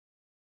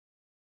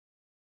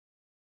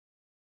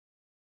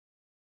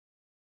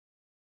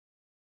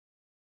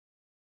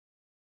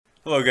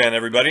Hello again,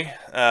 everybody.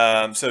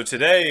 So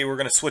today we're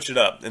going to switch it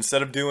up.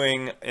 Instead of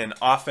doing an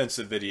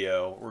offensive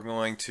video, we're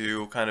going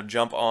to kind of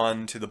jump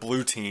on to the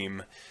blue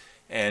team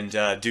and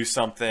do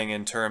something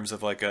in terms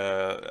of like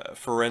a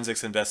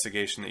forensics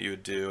investigation that you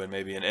would do and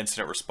maybe an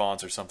incident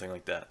response or something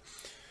like that.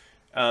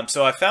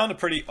 So I found a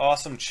pretty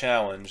awesome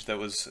challenge that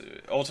was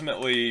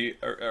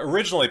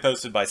originally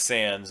posted by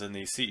SANS in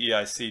the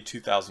CEIC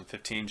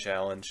 2015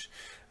 challenge.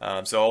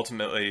 So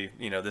ultimately,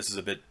 this is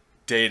a bit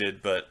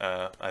dated, but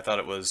I thought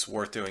it was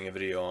worth doing a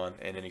video on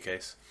in any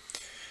case.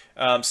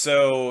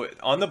 So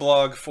on the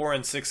blog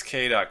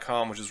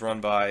forensicsk.com, which is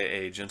run by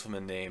a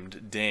gentleman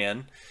named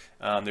Dan,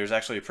 there's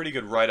actually a pretty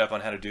good write-up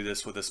on how to do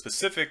this with a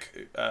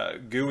specific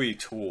GUI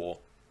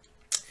tool.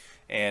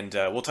 And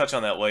we'll touch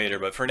on that later,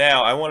 but for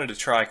now I wanted to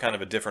try kind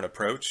of a different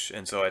approach,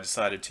 and so I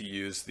decided to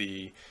use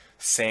the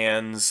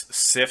SANS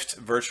SIFT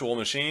virtual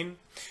machine,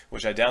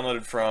 which I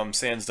downloaded from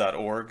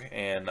SANS.org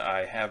and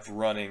I have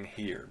running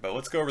here. But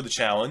let's go over the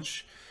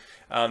challenge.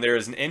 There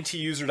is an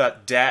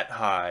NTUSER.DAT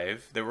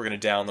hive that we're going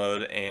to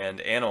download and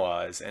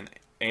analyze and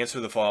answer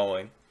the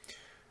following.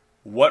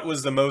 What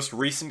was the most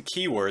recent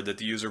keyword that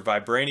the user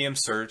Vibranium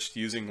searched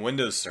using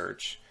Windows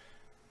Search?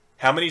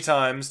 How many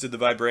times did the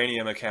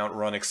Vibranium account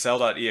run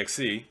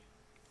excel.exe?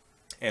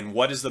 And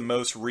what is the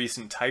most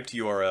recent typed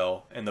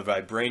URL in the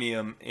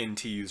Vibranium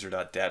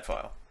NTUSER.DAT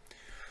file?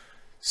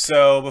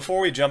 So before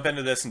we jump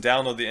into this and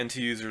download the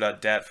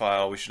NTUSER.DAT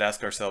file, we should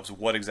ask ourselves,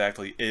 what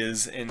exactly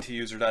is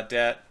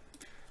NTUSER.DAT?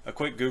 A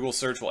quick Google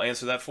search will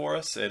answer that for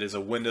us. It is a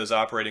Windows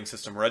operating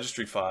system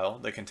registry file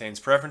that contains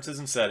preferences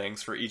and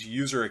settings for each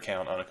user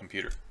account on a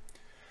computer.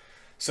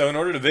 So in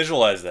order to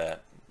visualize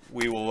that,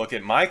 we will look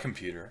at my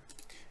computer,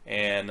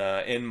 and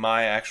in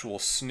my actual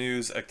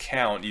snooze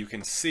account you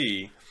can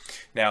see.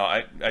 Now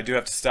I do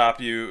have to stop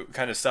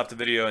the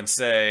video and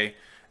say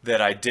that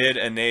I did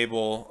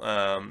enable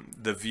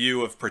the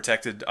view of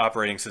protected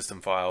operating system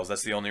files.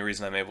 That's the only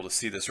reason I'm able to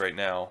see this right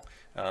now,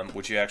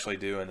 which you actually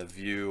do in the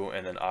view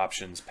and then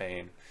options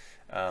pane.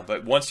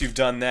 But once you've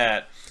done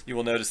that, you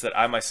will notice that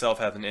I myself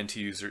have an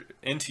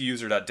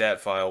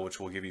NTUSER.DAT file, which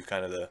will give you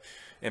kind of the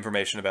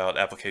information about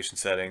application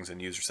settings and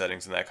user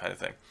settings and that kind of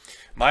thing.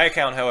 My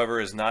account,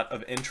 however, is not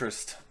of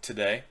interest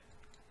today.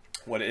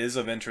 What is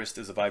of interest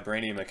is a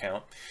Vibranium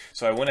account.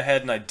 So I went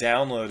ahead and I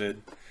downloaded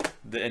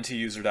the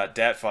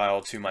NTUSER.DAT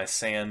file to my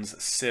SANS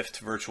SIFT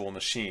virtual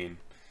machine,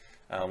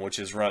 which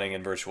is running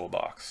in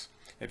VirtualBox.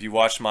 If you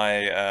watched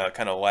my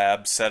kind of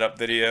lab setup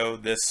video,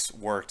 this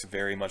worked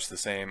very much the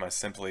same. I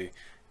simply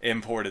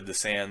imported the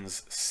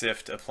SANS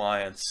SIFT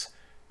appliance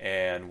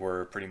and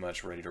we're pretty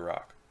much ready to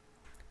rock.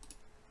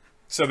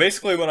 So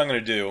basically what I'm going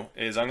to do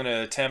is I'm going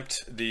to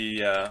attempt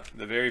the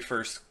very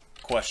first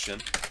question,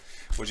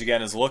 which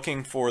again is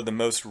looking for the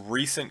most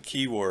recent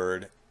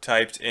keyword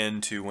typed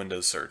into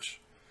Windows Search.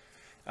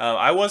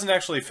 I wasn't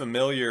actually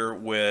familiar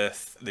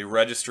with the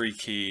registry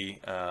key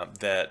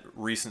that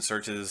recent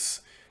searches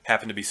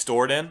happen to be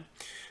stored in,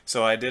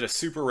 so I did a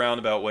super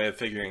roundabout way of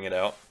figuring it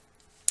out.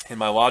 And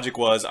my logic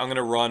was I'm going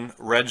to run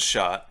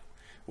Regshot,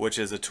 which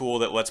is a tool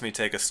that lets me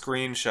take a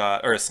screenshot,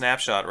 or a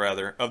snapshot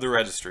rather, of the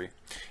registry.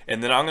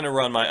 And then I'm going to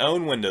run my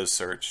own Windows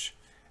search,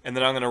 and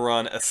then I'm going to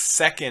run a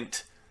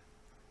second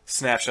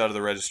snapshot of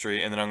the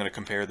registry, and then I'm going to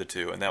compare the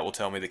two, and that will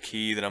tell me the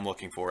key that I'm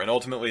looking for. And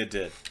ultimately it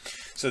did.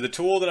 So the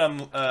tool that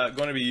I'm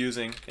going to be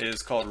using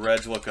is called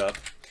Reglookup,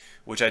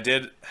 which I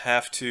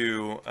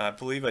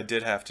believe I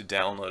did have to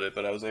download it,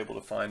 but I was able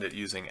to find it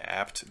using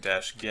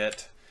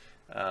apt-get.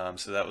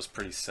 So that was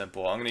pretty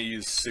simple. I'm going to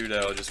use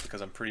sudo just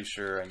because I'm pretty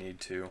sure I need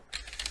to.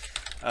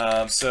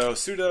 So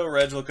sudo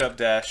reglookup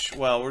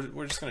well,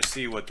 we're just going to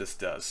see what this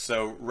does.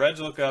 So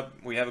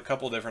reglookup, we have a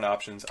couple different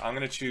options. I'm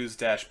going to choose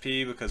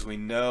 -p because we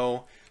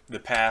know the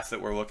path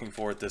that we're looking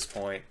for at this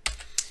point.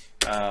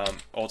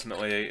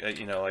 Ultimately,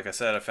 like I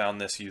said, I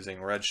found this using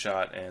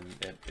Regshot, and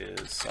it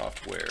is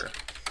software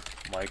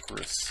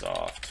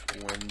Microsoft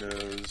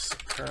Windows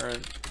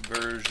current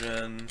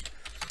version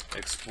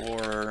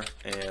Explorer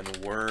and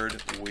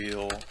Word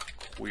wheel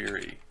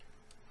query.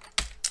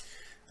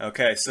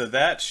 Okay, so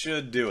that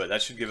should do it.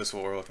 That should give us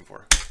what we're looking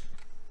for.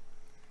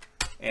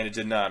 And it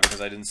did not, because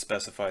I didn't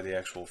specify the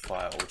actual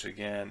file, which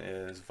again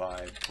is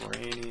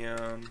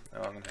Vibranium.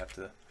 Oh, I'm going to have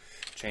to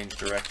change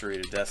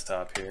directory to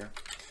desktop here.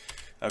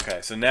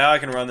 Okay, so now I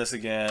can run this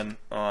again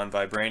on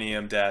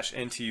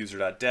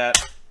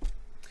Vibranium-NTUSER.DAT.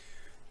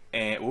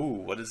 And,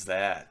 ooh, what is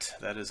that?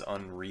 That is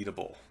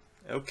unreadable.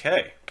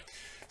 Okay.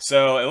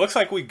 So it looks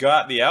like we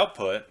got the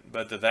output,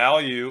 but the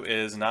value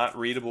is not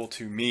readable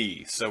to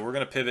me. So we're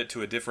going to pivot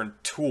to a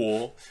different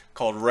tool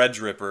called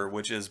RegRipper,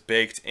 which is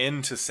baked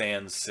into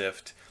SANS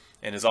SIFT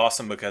and is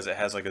awesome because it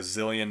has like a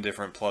zillion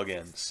different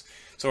plugins.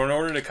 So in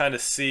order to kind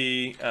of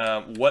see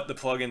what the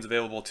plugins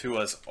available to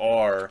us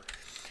are,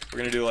 we're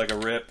going to do like a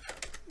rip.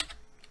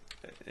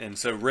 And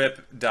so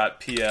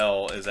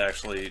rip.pl is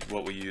actually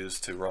what we use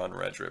to run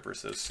RegRipper.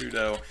 So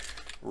sudo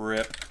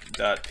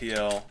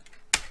rip.pl.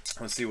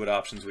 Let's see what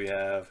options we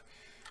have.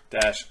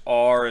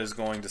 -R is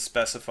going to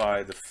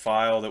specify the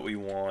file that we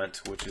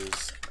want, which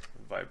is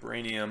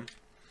Vibranium.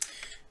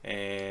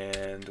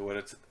 And what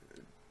it's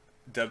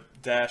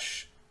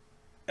dash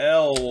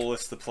L will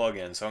list the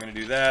plugin. So I'm going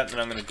to do that,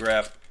 and I'm going to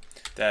grep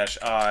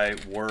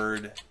 -I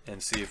word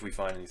and see if we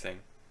find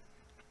anything.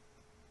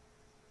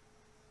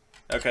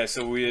 Okay,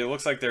 so it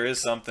looks like there is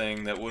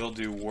something that will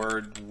do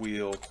word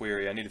wheel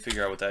query. I need to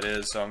figure out what that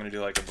is, so I'm going to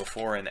do like a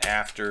before and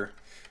after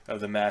of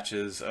the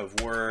matches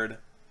of word.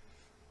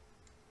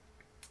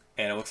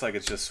 And it looks like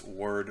it's just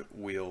word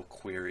wheel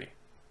query.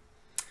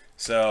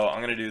 So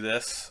I'm going to do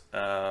this,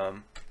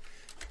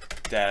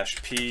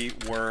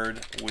 -P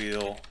word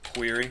wheel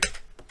query.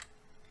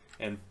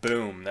 And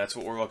boom, that's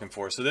what we're looking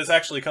for. So this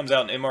actually comes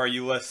out in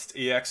MRU list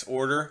EX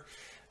order.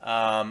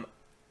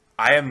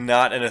 I am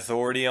not an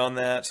authority on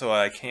that, so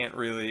I can't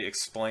really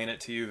explain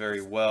it to you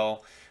very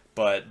well.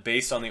 But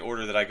based on the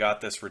order that I got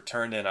this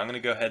returned in, I'm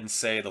going to go ahead and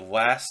say the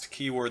last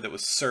keyword that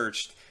was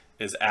searched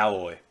is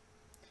alloy.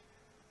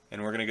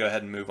 And we're going to go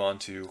ahead and move on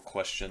to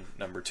question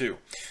number 2.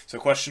 So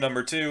question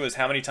number 2 is,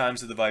 how many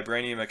times did the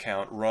Vibranium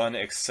account run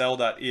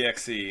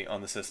excel.exe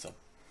on the system?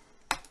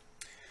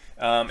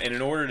 And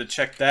in order to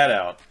check that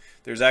out,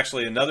 there's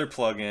actually another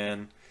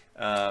plugin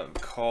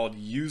called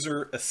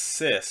User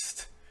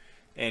Assist.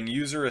 And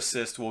User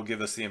Assist will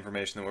give us the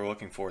information that we're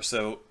looking for.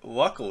 So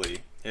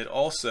luckily, it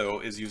also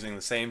is using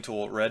the same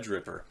tool,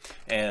 Regdripper,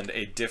 and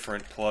a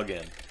different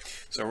plugin.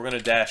 So we're going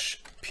to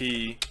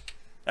 -P,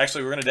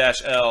 actually we're going to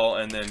 -L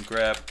and then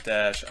grep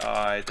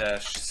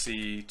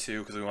 -I-C2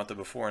 because we want the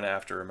before and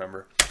after,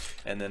 remember,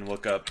 and then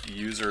look up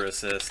User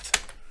Assist.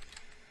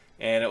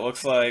 And it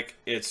looks like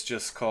it's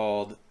just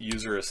called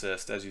User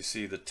Assist, as you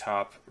see the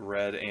top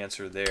red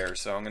answer there.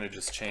 So I'm going to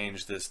just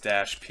change this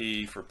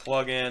 -P for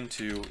plugin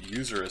to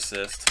User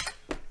Assist.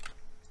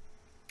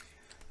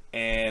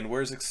 And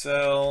where's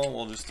Excel?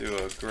 We'll just do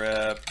a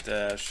grep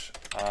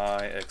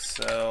 -I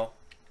Excel.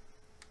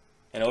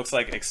 And it looks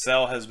like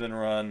Excel has been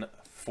run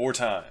 4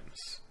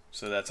 times.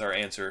 So that's our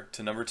answer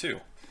to number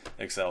 2.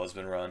 Excel has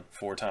been run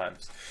 4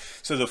 times.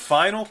 So the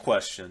final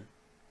question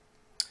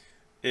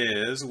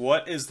is,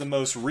 what is the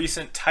most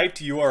recent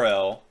typed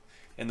URL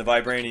in the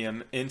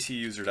Vibranium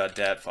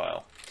NTUSER.DAT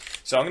file?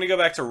 So I'm going to go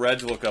back to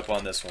Reglookup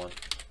on this one.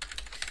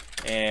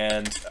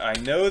 And I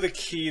know the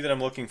key that I'm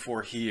looking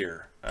for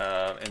here,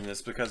 and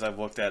it's because I've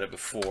looked at it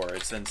before.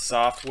 It's in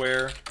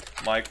Software,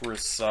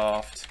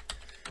 Microsoft,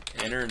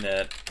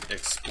 Internet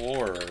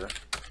Explorer,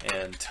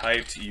 and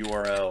typed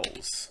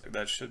URLs.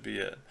 That should be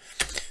it.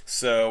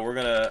 So we're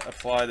going to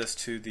apply this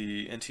to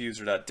the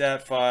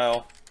NTUSER.DAT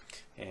file,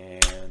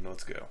 and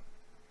let's go.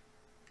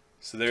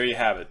 So there you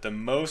have it. The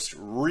most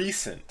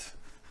recent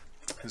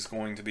is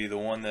going to be the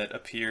one that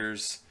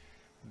appears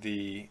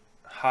the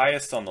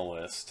highest on the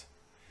list,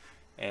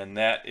 and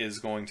that is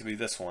going to be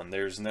this one.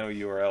 There's no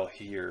URL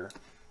here,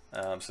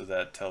 so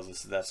that tells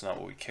us that's not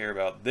what we care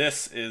about.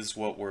 This is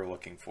what we're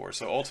looking for.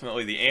 So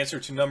ultimately the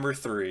answer to number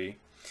 3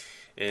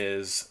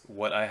 is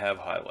what I have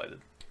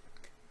highlighted.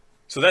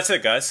 So that's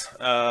it, guys.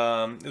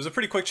 It was a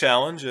pretty quick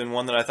challenge, and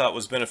one that I thought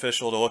was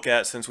beneficial to look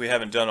at since we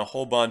haven't done a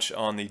whole bunch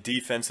on the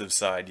defensive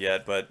side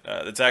yet, but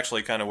it's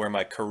actually kind of where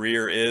my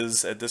career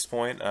is at this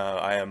point.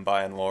 I am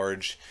by and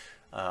large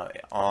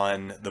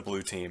on the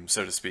blue team,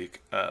 so to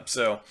speak.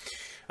 So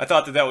I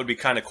thought that that would be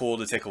kind of cool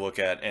to take a look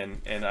at,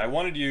 and I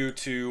wanted you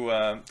to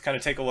kind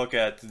of take a look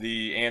at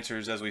the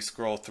answers as we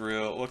scroll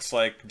through. It looks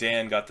like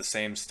Dan got the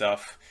same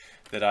stuff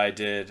that I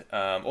did.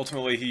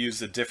 Ultimately, he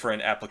used a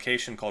different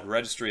application called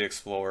Registry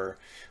Explorer,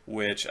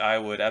 which I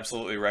would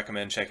absolutely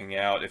recommend checking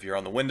out if you're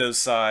on the Windows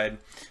side.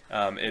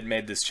 It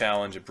made this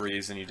challenge a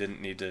breeze, and you didn't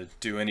need to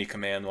do any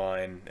command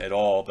line at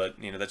all. But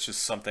you know, that's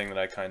just something that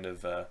I kind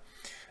of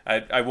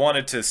I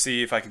wanted to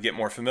see if I could get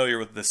more familiar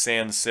with the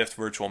SANS SIFT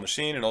virtual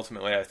machine, and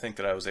ultimately, I think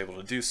that I was able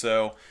to do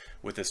so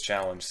with this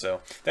challenge.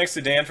 So thanks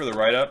to Dan for the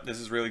write-up. This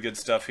is really good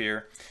stuff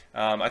here.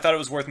 I thought it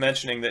was worth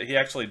mentioning that he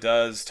actually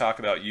does talk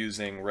about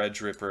using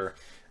Regdripper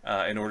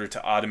in order to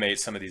automate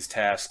some of these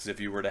tasks if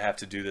you were to have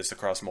to do this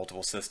across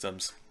multiple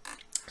systems.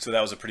 So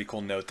that was a pretty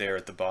cool note there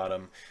at the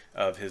bottom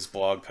of his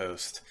blog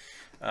post.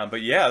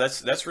 But yeah,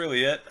 that's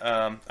really it.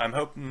 I'm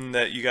hoping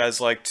that you guys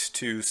liked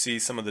to see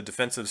some of the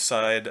defensive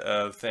side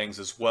of things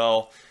as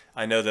well.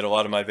 I know that a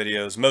lot of my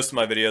videos, most of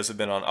my videos have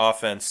been on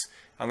offense.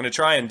 I'm going to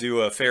try and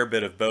do a fair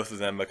bit of both of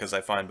them because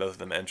I find both of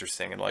them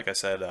interesting. And like I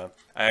said, I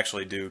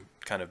actually do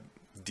kind of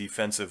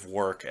defensive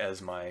work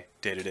as my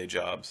day-to-day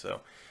job.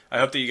 So I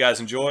hope that you guys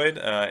enjoyed.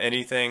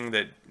 Anything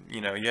that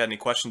you had any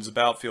questions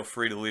about, feel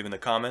free to leave in the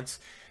comments.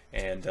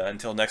 And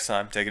until next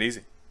time, take it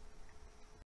easy.